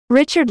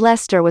Richard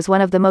Lester was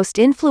one of the most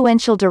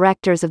influential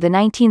directors of the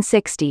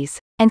 1960s,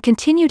 and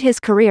continued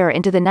his career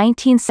into the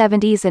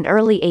 1970s and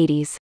early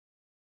 80s.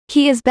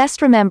 He is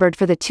best remembered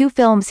for the two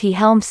films he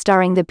helmed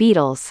starring the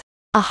Beatles,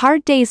 A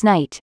Hard Day's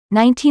Night,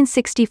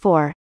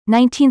 1964,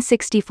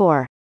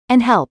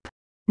 and Help,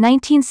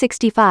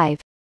 1965,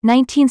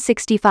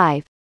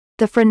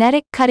 the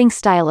frenetic cutting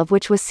style of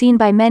which was seen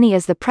by many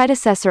as the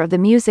predecessor of the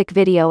music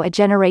video a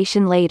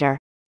generation later.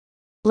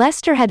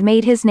 Lester had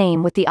made his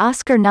name with the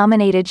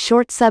Oscar-nominated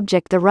short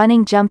subject The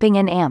Running, Jumping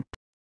and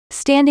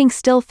Standing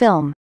Still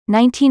film,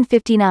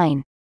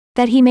 1959,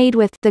 that he made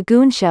with The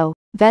Goon Show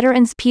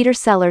veterans Peter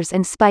Sellers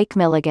and Spike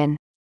Milligan.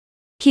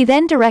 He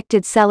then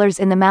directed Sellers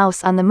in The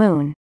Mouse on the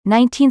Moon,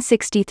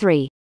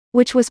 1963,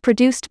 which was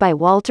produced by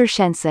Walter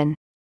Shenson.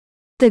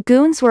 The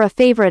Goons were a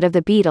favorite of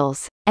the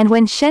Beatles, and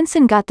when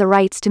Shenson got the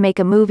rights to make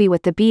a movie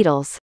with the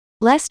Beatles,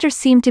 Lester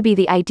seemed to be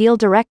the ideal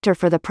director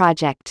for the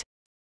project.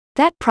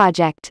 That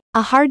project,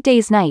 A Hard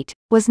Day's Night,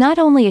 was not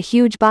only a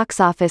huge box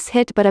office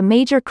hit but a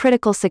major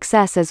critical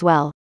success as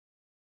well.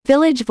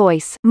 Village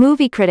Voice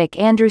movie critic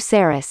Andrew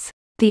Sarris,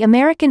 the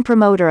American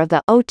promoter of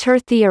the auteur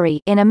theory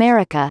in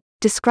America,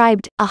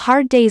 described A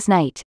Hard Day's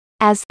Night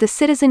as the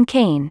Citizen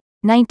Kane,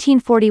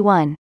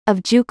 1941,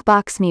 of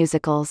jukebox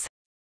musicals.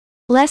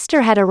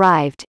 Lester had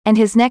arrived, and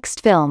his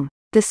next film,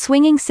 The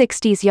Swinging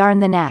Sixties Yarn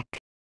the Knack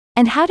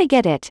and How to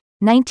Get It,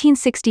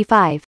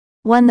 1965,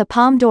 won the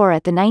Palme d'Or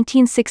at the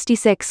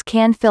 1966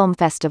 Cannes Film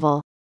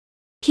Festival.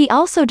 He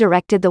also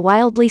directed the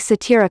wildly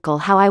satirical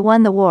How I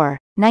Won the War,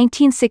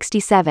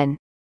 1967,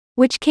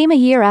 which came a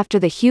year after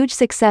the huge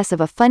success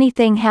of A Funny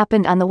Thing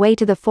Happened on the Way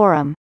to the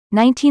Forum,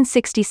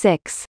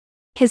 1966,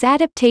 his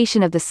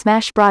adaptation of the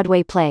smash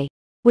Broadway play,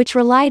 which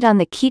relied on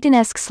the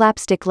Keaton-esque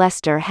slapstick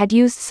Lester had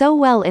used so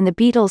well in the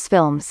Beatles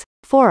films.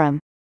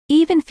 Forum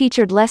even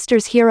featured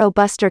Lester's hero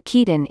Buster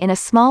Keaton in a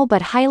small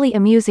but highly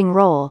amusing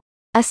role.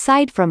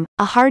 Aside from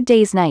A Hard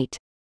Day's Night,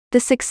 the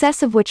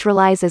success of which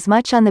relies as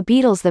much on the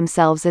Beatles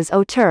themselves as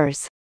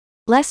auteurs,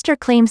 Lester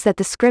claims that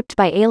the script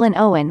by Alan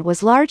Owen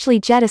was largely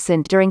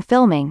jettisoned during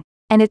filming,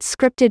 and its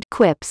scripted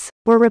quips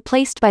were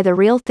replaced by the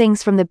real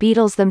things from the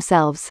Beatles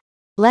themselves.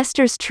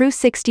 Lester's true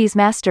 60s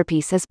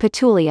masterpiece is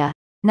Petulia,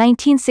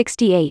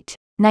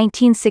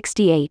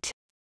 1968.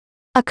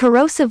 A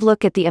corrosive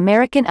look at the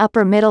American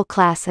upper middle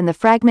class and the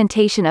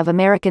fragmentation of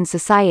American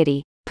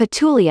society,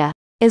 Petulia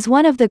is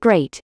one of the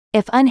great,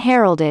 if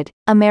unheralded,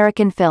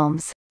 American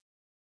films.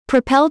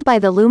 Propelled by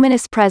the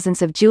luminous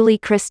presence of Julie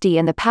Christie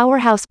and the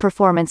powerhouse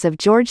performance of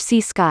George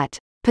C. Scott,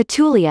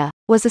 Petulia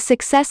was a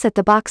success at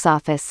the box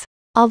office,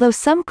 although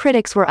some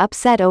critics were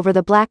upset over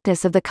the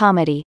blackness of the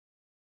comedy.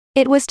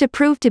 It was to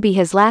prove to be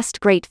his last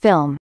great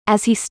film,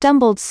 as he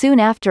stumbled soon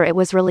after it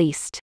was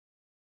released.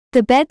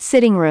 The Bed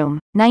Sitting Room,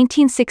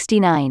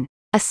 1969,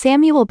 a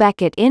Samuel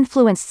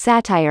Beckett-influenced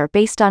satire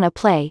based on a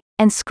play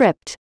and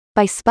script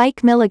by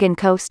Spike Milligan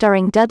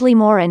co-starring Dudley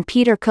Moore and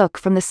Peter Cook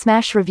from the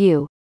Smash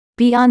Revue,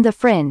 Beyond the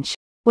Fringe,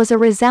 was a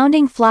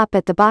resounding flop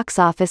at the box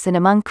office and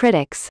among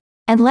critics,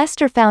 and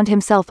Lester found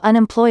himself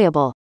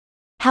unemployable.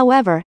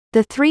 However,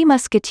 The Three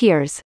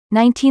Musketeers,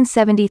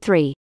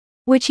 1973,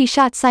 which he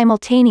shot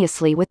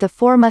simultaneously with The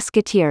Four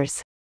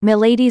Musketeers,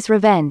 Milady's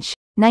Revenge,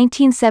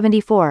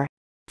 1974,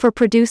 for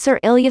producer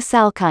Ilya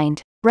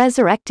Salkind,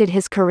 resurrected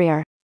his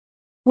career.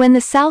 When the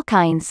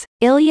Salkinds,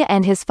 Ilya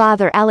and his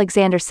father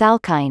Alexander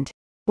Salkind,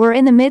 were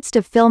in the midst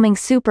of filming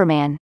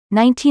Superman,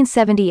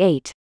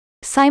 1978,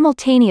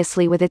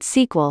 simultaneously with its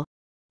sequel,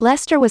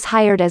 Lester was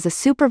hired as a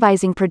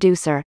supervising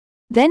producer,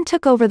 then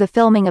took over the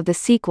filming of the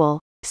sequel,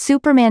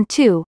 Superman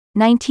 2,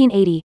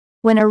 1980,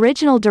 when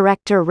original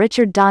director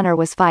Richard Donner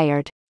was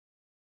fired.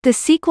 The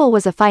sequel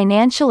was a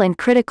financial and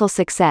critical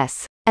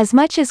success, as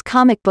much as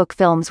comic book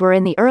films were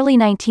in the early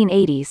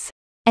 1980s,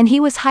 and he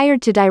was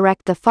hired to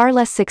direct the far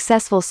less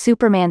successful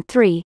Superman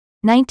 3,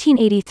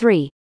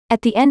 1983,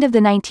 at the end of the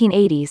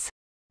 1980s.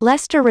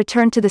 Lester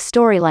returned to the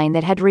storyline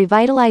that had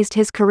revitalized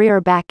his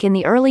career back in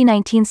the early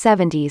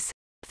 1970s,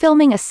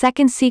 filming a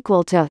second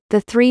sequel to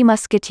The Three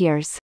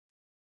Musketeers.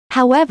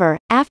 However,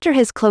 after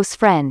his close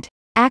friend,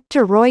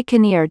 actor Roy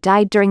Kinnear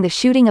died during the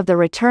shooting of The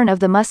Return of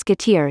the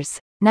Musketeers,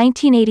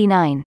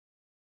 1989,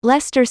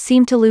 Lester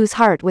seemed to lose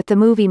heart with the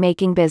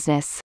movie-making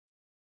business.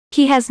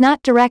 He has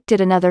not directed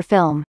another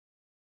film.